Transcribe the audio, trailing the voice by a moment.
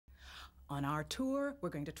On our tour, we're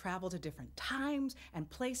going to travel to different times and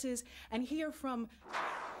places and hear from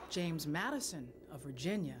James Madison of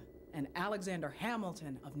Virginia and Alexander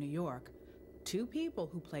Hamilton of New York, two people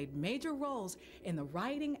who played major roles in the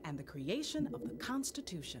writing and the creation of the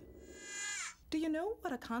Constitution. Do you know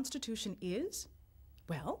what a Constitution is?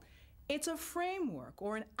 Well, it's a framework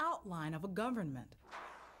or an outline of a government.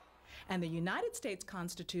 And the United States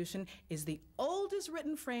Constitution is the oldest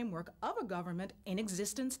written framework of a government in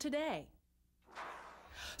existence today.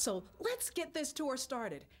 So let's get this tour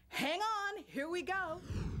started. Hang on, here we go.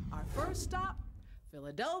 Our first stop,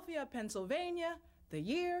 Philadelphia, Pennsylvania, the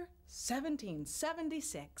year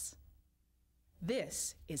 1776.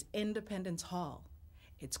 This is Independence Hall.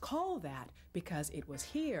 It's called that because it was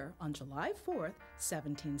here on July 4th,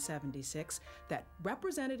 1776, that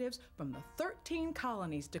representatives from the 13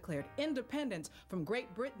 colonies declared independence from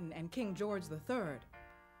Great Britain and King George III.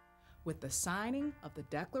 With the signing of the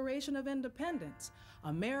Declaration of Independence,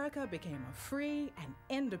 America became a free and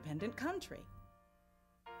independent country.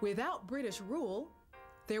 Without British rule,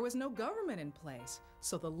 there was no government in place,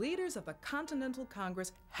 so the leaders of the Continental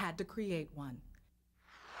Congress had to create one.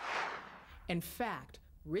 In fact,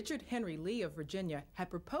 Richard Henry Lee of Virginia had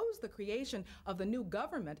proposed the creation of the new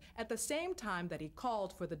government at the same time that he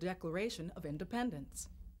called for the Declaration of Independence.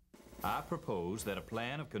 I propose that a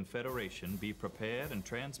plan of confederation be prepared and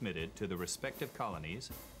transmitted to the respective colonies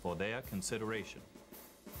for their consideration.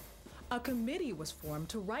 A committee was formed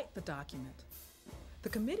to write the document. The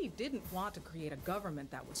committee didn't want to create a government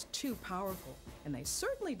that was too powerful, and they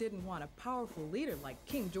certainly didn't want a powerful leader like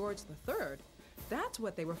King George III. That's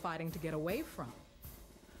what they were fighting to get away from.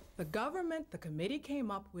 The government the committee came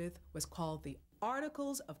up with was called the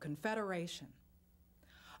Articles of Confederation.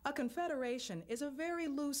 A confederation is a very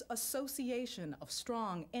loose association of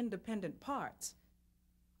strong, independent parts.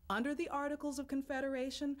 Under the Articles of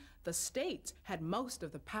Confederation, the states had most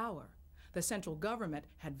of the power. The central government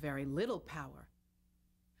had very little power.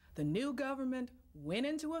 The new government went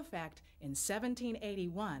into effect in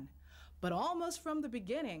 1781, but almost from the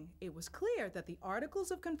beginning, it was clear that the Articles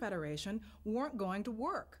of Confederation weren't going to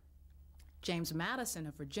work. James Madison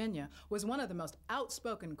of Virginia was one of the most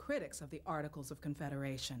outspoken critics of the Articles of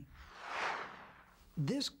Confederation.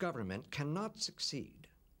 This government cannot succeed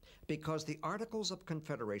because the Articles of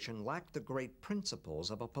Confederation lack the great principles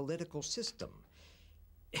of a political system.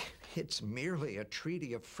 It's merely a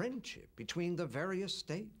treaty of friendship between the various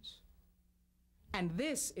states. And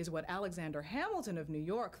this is what Alexander Hamilton of New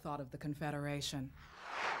York thought of the Confederation.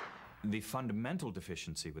 The fundamental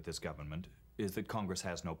deficiency with this government is that Congress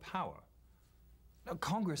has no power. Now,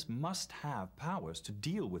 Congress must have powers to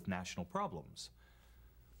deal with national problems.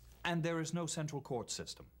 And there is no central court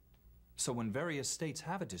system. So when various states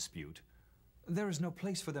have a dispute, there is no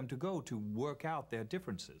place for them to go to work out their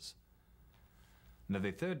differences. Now,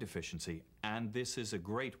 the third deficiency, and this is a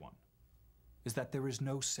great one, is that there is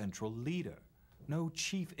no central leader, no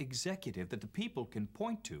chief executive that the people can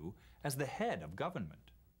point to as the head of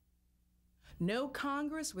government. No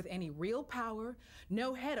Congress with any real power,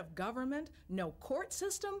 no head of government, no court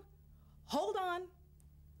system. Hold on.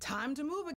 Time to move again.